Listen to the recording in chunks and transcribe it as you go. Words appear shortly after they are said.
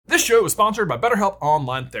This show is sponsored by BetterHelp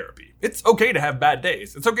Online Therapy. It's okay to have bad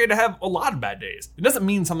days. It's okay to have a lot of bad days. It doesn't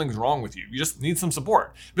mean something's wrong with you. You just need some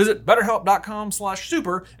support. Visit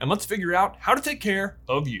betterhelp.com/super and let's figure out how to take care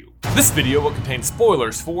of you. This video will contain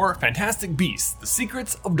spoilers for Fantastic Beasts: The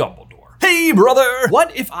Secrets of Dumbledore. Hey brother!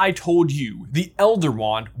 What if I told you the Elder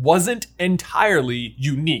Wand wasn't entirely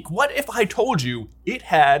unique? What if I told you it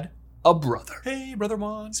had a brother? Hey brother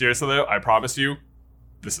wand. Seriously though, I promise you,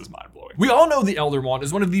 this is mind-blowing. We all know the Elder Wand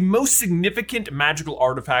is one of the most significant magical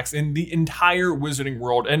artifacts in the entire wizarding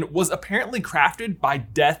world and was apparently crafted by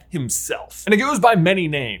Death himself. And it goes by many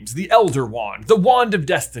names: the Elder Wand, the Wand of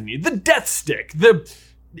Destiny, the Death Stick, the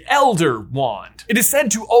Elder Wand. It is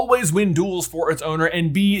said to always win duels for its owner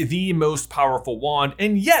and be the most powerful wand,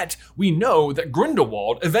 and yet we know that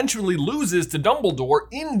Grindelwald eventually loses to Dumbledore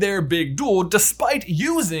in their big duel despite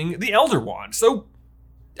using the Elder Wand. So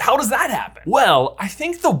how does that happen? Well, I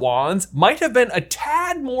think the wands might have been a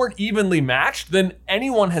tad more evenly matched than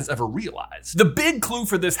anyone has ever realized. The big clue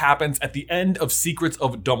for this happens at the end of Secrets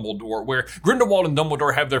of Dumbledore, where Grindelwald and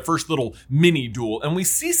Dumbledore have their first little mini duel, and we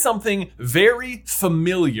see something very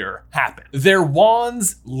familiar happen. Their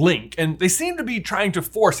wands link, and they seem to be trying to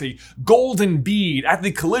force a golden bead at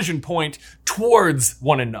the collision point towards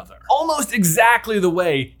one another. Almost exactly the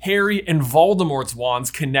way Harry and Voldemort's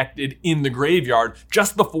wands connected in the graveyard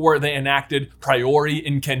just before they enacted Priori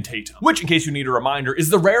Incitatum, which, in case you need a reminder, is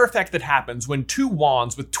the rare effect that happens when two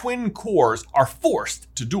wands with twin cores are forced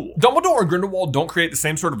to duel. Dumbledore and Grindelwald don't create the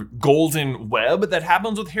same sort of golden web that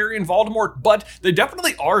happens with Harry and Voldemort, but they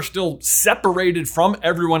definitely are still separated from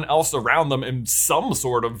everyone else around them in some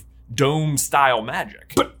sort of dome-style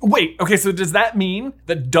magic. But wait, okay, so does that mean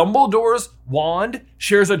that Dumbledore's wand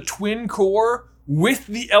shares a twin core with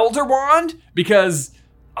the Elder Wand? Because,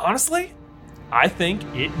 honestly, I think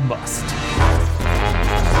it must.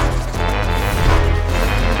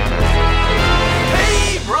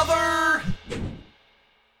 Hey, brother!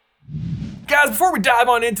 Guys, before we dive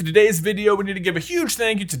on into today's video, we need to give a huge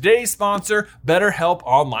thank you to today's sponsor, BetterHelp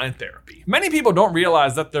Online Therapy. Many people don't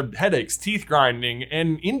realize that their headaches, teeth grinding,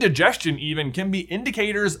 and indigestion even can be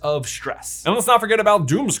indicators of stress. And let's not forget about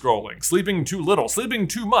doom scrolling, sleeping too little, sleeping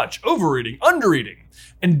too much, overeating, undereating,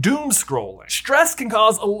 and doom scrolling. Stress can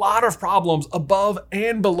cause a lot of problems above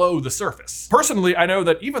and below the surface. Personally, I know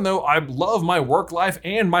that even though I love my work life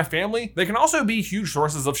and my family, they can also be huge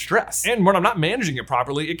sources of stress. And when I'm not managing it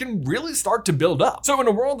properly, it can really start to build up. So in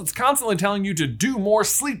a world that's constantly telling you to do more,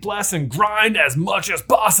 sleep less, and grind as much as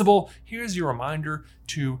possible, here's your reminder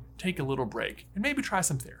to take a little break and maybe try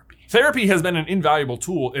some therapy. Therapy has been an invaluable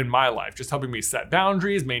tool in my life, just helping me set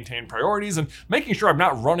boundaries, maintain priorities, and making sure I'm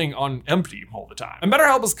not running on empty all the time. And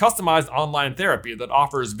BetterHelp is customized online therapy that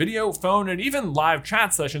offers video, phone, and even live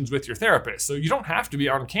chat sessions with your therapist, so you don't have to be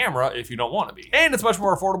on camera if you don't want to be. And it's much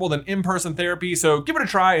more affordable than in-person therapy, so give it a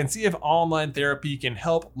try and see if online therapy can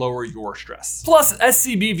help lower your stress. Plus,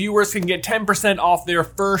 SCB viewers can get 10% off their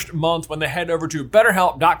first month when they head over to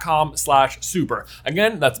betterhelp.com/super.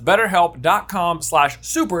 Again, that's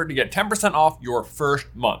betterhelp.com/super to get 10% off your first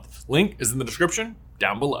month. Link is in the description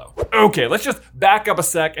down below. Okay, let's just back up a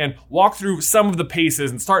sec and walk through some of the paces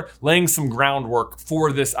and start laying some groundwork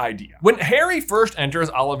for this idea. When Harry first enters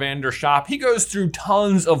Ollivander's shop, he goes through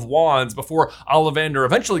tons of wands before Ollivander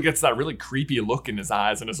eventually gets that really creepy look in his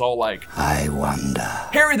eyes and is all like, I wonder.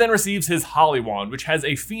 Harry then receives his Holly Wand, which has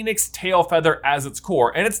a phoenix tail feather as its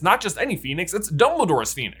core, and it's not just any phoenix, it's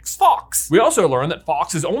Dumbledore's phoenix, Fawkes. We also learn that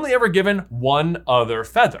Fawkes is only ever given one other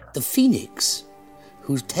feather. The phoenix,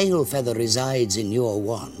 whose tail feather resides in your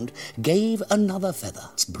wand, gave another feather.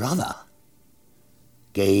 Its brother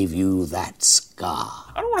gave you that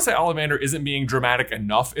scar. I don't want to say Ollivander isn't being dramatic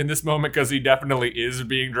enough in this moment, because he definitely is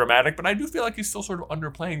being dramatic, but I do feel like he's still sort of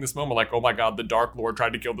underplaying this moment, like, oh my god, the Dark Lord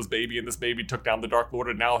tried to kill this baby, and this baby took down the Dark Lord,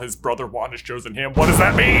 and now his brother wand has chosen him. What does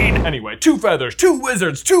that mean? Anyway, 2 feathers, 2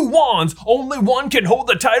 wizards, 2 wands, only one can hold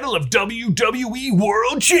the title of WWE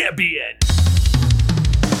World Champion.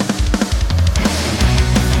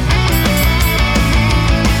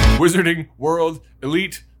 Wizarding World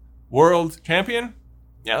Elite World Champion?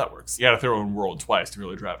 Yeah, that works. You gotta throw in world twice to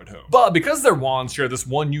really drive it home. But because their wands share this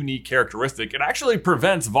one unique characteristic, it actually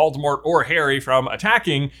prevents Voldemort or Harry from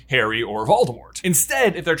attacking Harry or Voldemort.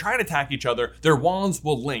 Instead, if they're trying to attack each other, their wands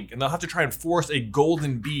will link, and they'll have to try and force a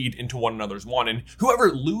golden bead into one another's wand, and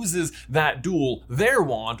whoever loses that duel, their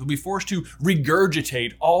wand will be forced to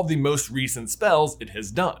regurgitate all the most recent spells it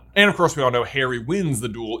has done. And of course, we all know Harry wins the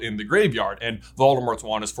duel in the graveyard, and Voldemort's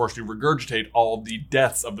wand is forced to regurgitate all of the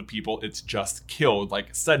deaths of the people it's just killed, like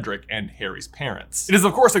like Cedric and Harry's parents. It is,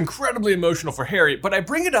 of course, incredibly emotional for Harry, but I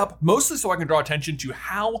bring it up mostly so I can draw attention to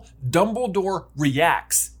how Dumbledore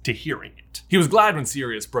reacts to hearing it. He was glad when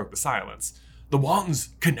Sirius broke the silence. "The wands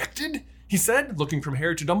connected?" he said, looking from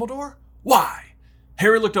Harry to Dumbledore. "Why?"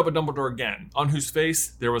 Harry looked up at Dumbledore again, on whose face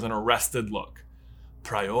there was an arrested look.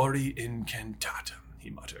 "Priori incantatem," he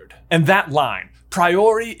muttered. And that line,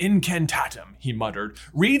 "priori incantatem," he muttered,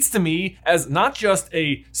 reads to me as not just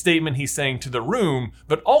a statement he's saying to the room,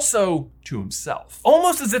 but also to himself.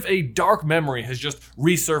 Almost as if a dark memory has just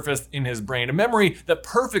resurfaced in his brain, a memory that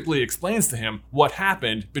perfectly explains to him what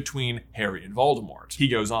happened between Harry and Voldemort. He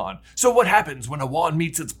goes on, "So what happens when a wand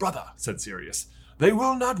meets its brother?" said Sirius. "They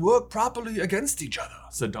will not work properly against each other,"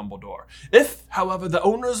 said Dumbledore. "If, however, the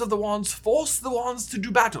owners of the wands force the wands to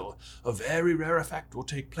do battle, a very rare effect will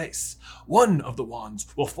take place. One of the wands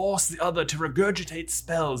will force the other to regurgitate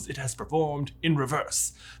spells it has performed in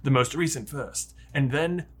reverse, the most recent first, and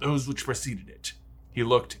then those which preceded it." He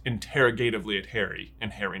looked interrogatively at Harry,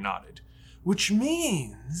 and Harry nodded. "Which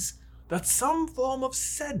means that some form of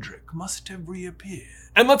Cedric must have reappeared."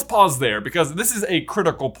 And let's pause there, because this is a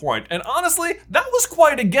critical point, and honestly, that was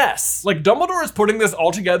quite a guess. Like, Dumbledore is putting this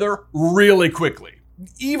all together really quickly.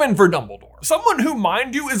 Even for Dumbledore. Someone who,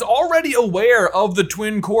 mind you, is already aware of the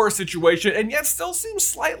twin core situation and yet still seems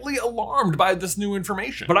slightly alarmed by this new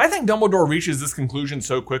information. But I think Dumbledore reaches this conclusion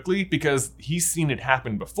so quickly because he's seen it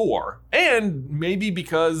happen before, and maybe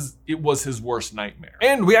because it was his worst nightmare.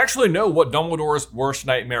 And we actually know what Dumbledore's worst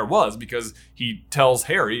nightmare was because he tells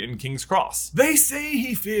Harry in King's Cross. "They say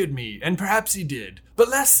he feared me, and perhaps he did, but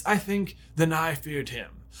less, I think, than I feared him.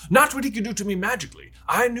 Not what he could do to me magically.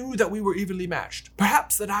 I knew that we were evenly matched.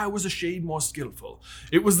 Perhaps that I was a shade more skillful.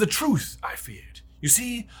 It was the truth I feared. You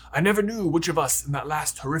see, I never knew which of us in that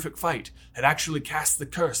last horrific fight had actually cast the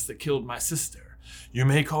curse that killed my sister. You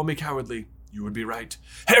may call me cowardly. You would be right.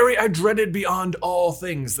 Harry, I dreaded beyond all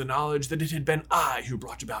things the knowledge that it had been I who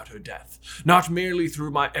brought about her death. Not merely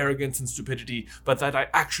through my arrogance and stupidity, but that I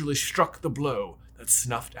actually struck the blow that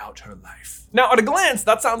snuffed out her life." Now, at a glance,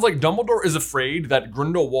 that sounds like Dumbledore is afraid that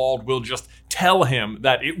Grindelwald will just tell him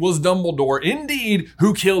that it was Dumbledore, indeed,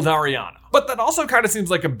 who killed Ariana. But that also kind of seems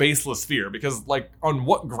like a baseless fear, because, like, on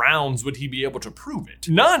what grounds would he be able to prove it?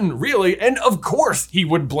 None, really, and of course he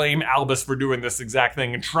would blame Albus for doing this exact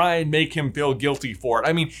thing and try and make him feel guilty for it.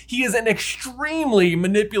 I mean, he is an extremely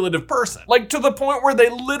manipulative person. Like, to the point where they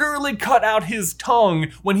literally cut out his tongue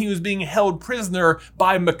when he was being held prisoner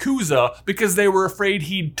by MACUSA because they were afraid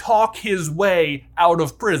he'd talk his way out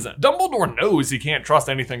of prison. Dumbledore knows he can't trust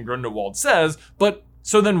anything Grindelwald says, but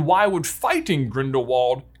so then why would fighting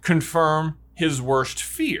Grindelwald confirm his worst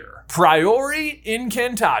fear? Priori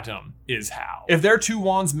incantatem is how. If their two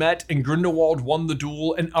wands met and Grindelwald won the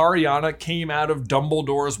duel and Ariana came out of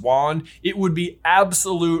Dumbledore's wand, it would be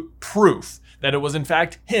absolute proof that it was in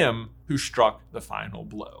fact him who struck the final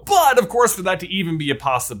blow. But of course, for that to even be a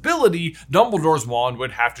possibility, Dumbledore's wand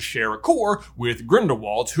would have to share a core with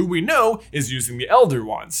Grindelwald's, who we know is using the Elder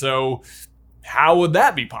Wand. So how would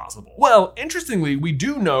that be possible? Well, interestingly, we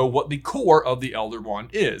do know what the core of the Elder Wand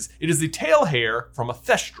is. It is the tail hair from a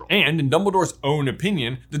Thestral. And in Dumbledore's own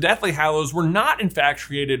opinion, the Deathly Hallows were not in fact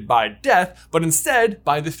created by death, but instead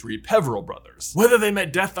by the three Peverell brothers. Whether they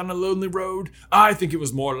met death on a lonely road, I think it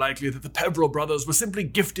was more likely that the Peverell brothers were simply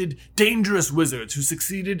gifted, dangerous wizards who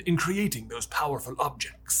succeeded in creating those powerful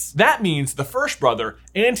objects. That means the first brother,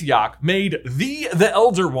 Antioch, made the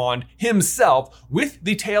Elder Wand himself with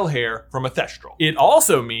the tail hair from a Thestral. It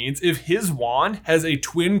also means if his wand has a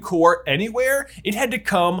twin core anywhere, it had to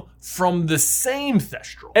come from the same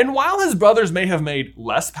Thestral. And while his brothers may have made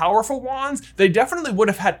less powerful wands, they definitely would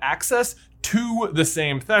have had access to the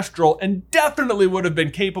same Thestral and definitely would have been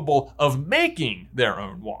capable of making their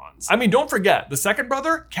own wands. I mean, don't forget, the second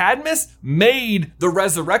brother, Cadmus, made the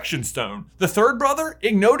Resurrection Stone. The third brother,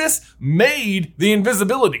 Ignotus, made the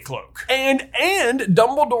Invisibility Cloak. And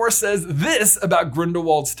Dumbledore says this about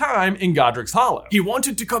Grindelwald's time in Godric's Hollow. He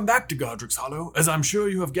wanted to come back to Godric's Hollow, as I'm sure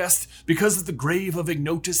you have guessed, because of the grave of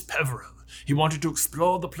Ignotus Peverell. He wanted to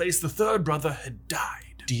explore the place the third brother had died.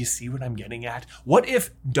 Do you see what I'm getting at? What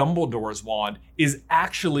if Dumbledore's wand is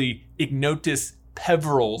actually Ignotus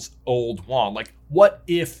Peverell's old wand? Like, what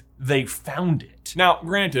if they found it? Now,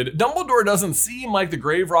 granted, Dumbledore doesn't seem like the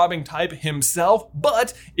grave-robbing type himself,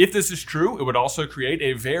 but if this is true, it would also create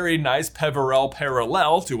a very nice Peverell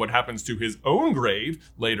parallel to what happens to his own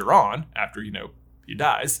grave later on, after, he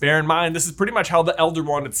dies. Bear in mind, this is pretty much how the Elder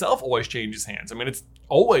Wand itself always changes hands. I mean, it's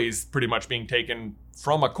always pretty much being taken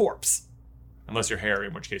from a corpse. Unless you're Harry,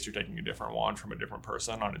 in which case you're taking a different wand from a different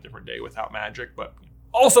person on a different day without magic, but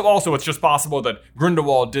Also, it's just possible that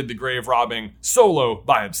Grindelwald did the grave robbing solo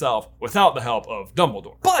by himself without the help of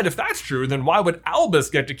Dumbledore. But if that's true, then why would Albus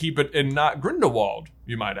get to keep it and not Grindelwald,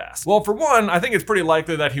 you might ask? Well, for one, I think it's pretty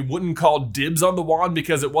likely that he wouldn't call dibs on the wand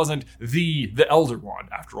because it wasn't the Elder Wand.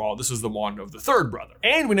 After all, this is the wand of the third brother.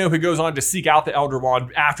 And we know he goes on to seek out the Elder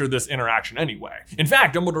Wand after this interaction anyway. In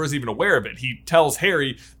fact, Dumbledore is even aware of it. He tells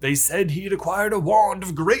Harry, they said he'd acquired a wand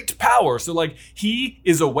of great power. So he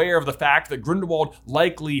is aware of the fact that Grindelwald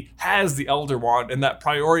likely has the Elder Wand and that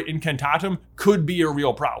Priori Incantatem could be a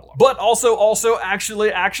real problem. But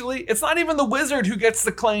actually, it's not even the wizard who gets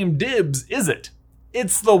to claim dibs, is it?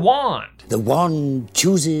 It's the wand. The wand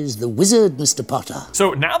chooses the wizard, Mr. Potter.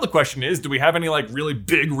 So now the question is, do we have any really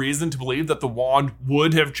big reason to believe that the wand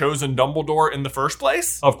would have chosen Dumbledore in the first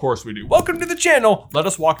place? Of course we do. Welcome to the channel. Let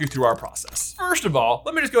us walk you through our process. First of all,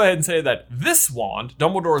 let me just go ahead and say that this wand,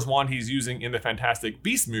 Dumbledore's wand he's using in the Fantastic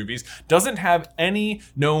Beasts movies, doesn't have any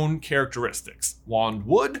known characteristics. Wand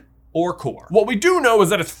wood or core. What we do know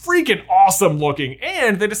is that it's freaking awesome looking,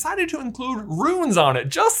 and they decided to include runes on it,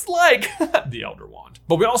 just like the Elder Wand.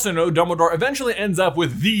 But we also know Dumbledore eventually ends up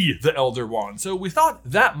with the Elder Wand, so we thought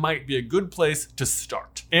that might be a good place to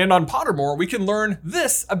start. And on Pottermore, we can learn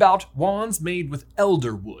this about wands made with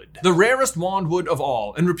elder wood, the rarest wand wood of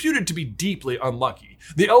all, and reputed to be deeply unlucky.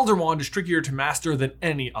 The Elder Wand is trickier to master than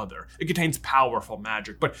any other. It contains powerful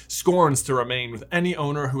magic, but scorns to remain with any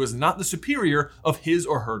owner who is not the superior of his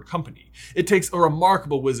or her company. It takes a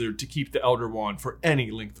remarkable wizard to keep the Elder Wand for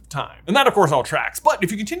any length of time. And that of course all tracks, but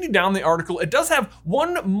if you continue down the article, it does have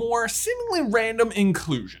one more seemingly random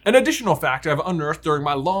inclusion. An additional fact I've unearthed during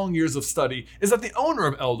my long years of study is that the owner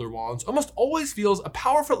of Elder Wands almost always feels a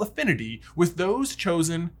powerful affinity with those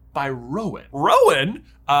chosen by Rowan. Rowan?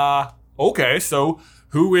 Okay, so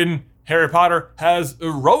who in Harry Potter has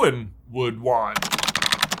a Rowan wood wand?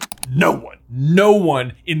 No one. No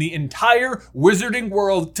one in the entire wizarding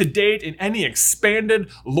world to date in any expanded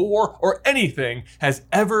lore or anything has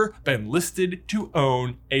ever been listed to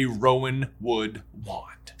own a Rowan wood wand.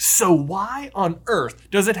 So why on earth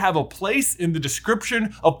does it have a place in the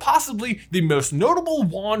description of possibly the most notable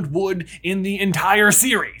wand wood in the entire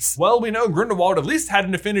series? Well, we know Grindelwald at least had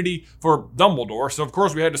an affinity for Dumbledore, so of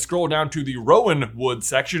course we had to scroll down to the Rowan wood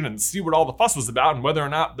section and see what all the fuss was about and whether or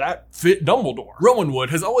not that fit Dumbledore. Rowan wood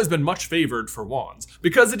has always been much favored for wands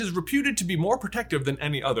because it is reputed to be more protective than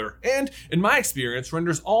any other, and in my experience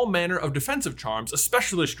renders all manner of defensive charms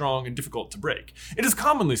especially strong and difficult to break. It is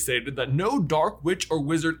commonly stated that no dark witch or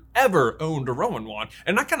wizard ever owned a Rowan wand,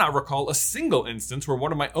 and I cannot recall a single instance where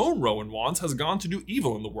one of my own Rowan wands has gone to do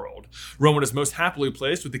evil in the world. Rowan is most happily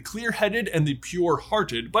placed with the clear-headed and the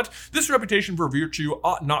pure-hearted, but this reputation for virtue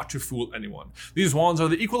ought not to fool anyone. These wands are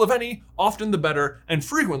the equal of any, often the better, and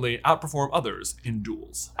frequently outperform others in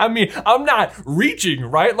duels. I mean, I'm not reaching,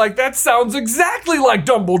 right? That sounds exactly like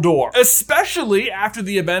Dumbledore, especially after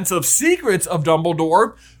the events of Secrets of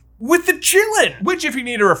Dumbledore with the Qilin, which if you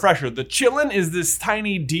need a refresher, the Qilin is this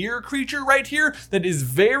tiny deer creature right here that is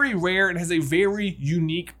very rare and has a very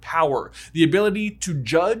unique power, the ability to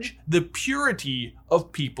judge the purity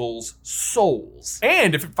of people's souls.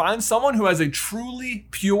 And if it finds someone who has a truly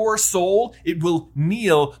pure soul, it will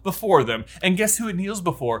kneel before them. And guess who it kneels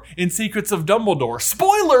before in Secrets of Dumbledore?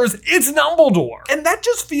 Spoilers, it's Dumbledore. And that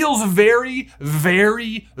just feels very,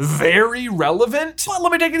 very, very relevant. But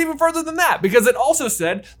let me take it even further than that, because it also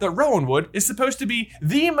said that Rowan wood is supposed to be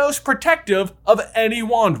the most protective of any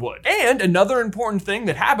wand wood. And another important thing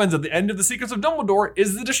that happens at the end of the Secrets of Dumbledore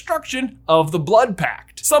is the destruction of the Blood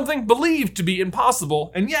Pact. Something believed to be impossible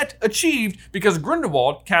and yet achieved because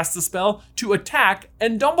Grindelwald casts a spell to attack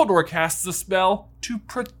and Dumbledore casts a spell to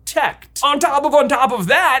protect. On top of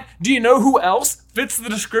that, do you know who else fits the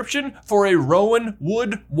description for a Rowan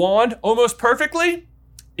wood wand almost perfectly?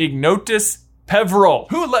 Ignotus Peverell,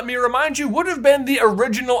 who, let me remind you, would have been the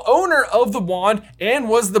original owner of the wand and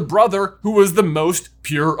was the brother who was the most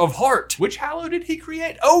pure of heart. Which hallow did he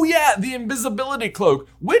create? Oh yeah, the invisibility cloak,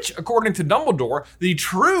 which, according to Dumbledore, the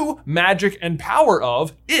true magic and power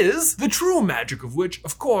of is the true magic of which,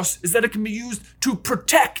 of course, is that it can be used to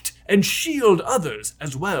protect and shield others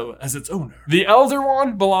as well as its owner. The Elder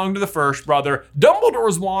Wand belonged to the first brother,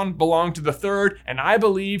 Dumbledore's wand belonged to the third, and I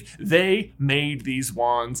believe they made these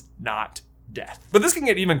wands, not death. But this can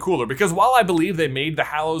get even cooler because while I believe they made the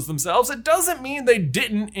Hallows themselves, it doesn't mean they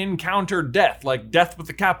didn't encounter death, like death with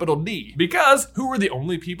a capital D. Because who are the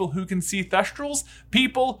only people who can see Thestrals?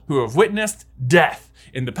 People who have witnessed death.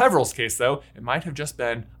 In the Peverell's case though, it might have just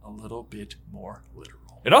been a little bit more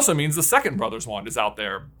literal. It also means the second brother's wand is out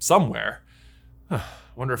there somewhere.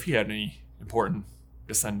 Wonder if he had any important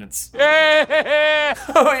descendants.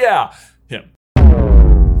 Oh yeah, him.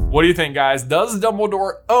 What do you think, guys? Does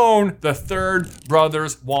Dumbledore own the third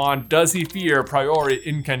brother's wand? Does he fear priori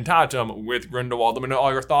incantatem with Grindelwald? Let me know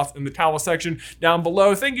all your thoughts in the towel section down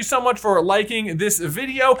below. Thank you so much for liking this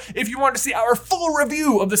video. If you want to see our full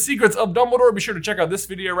review of the Secrets of Dumbledore, be sure to check out this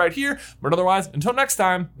video right here. But otherwise, until next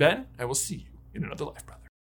time, Ben, I will see you in another life, brother.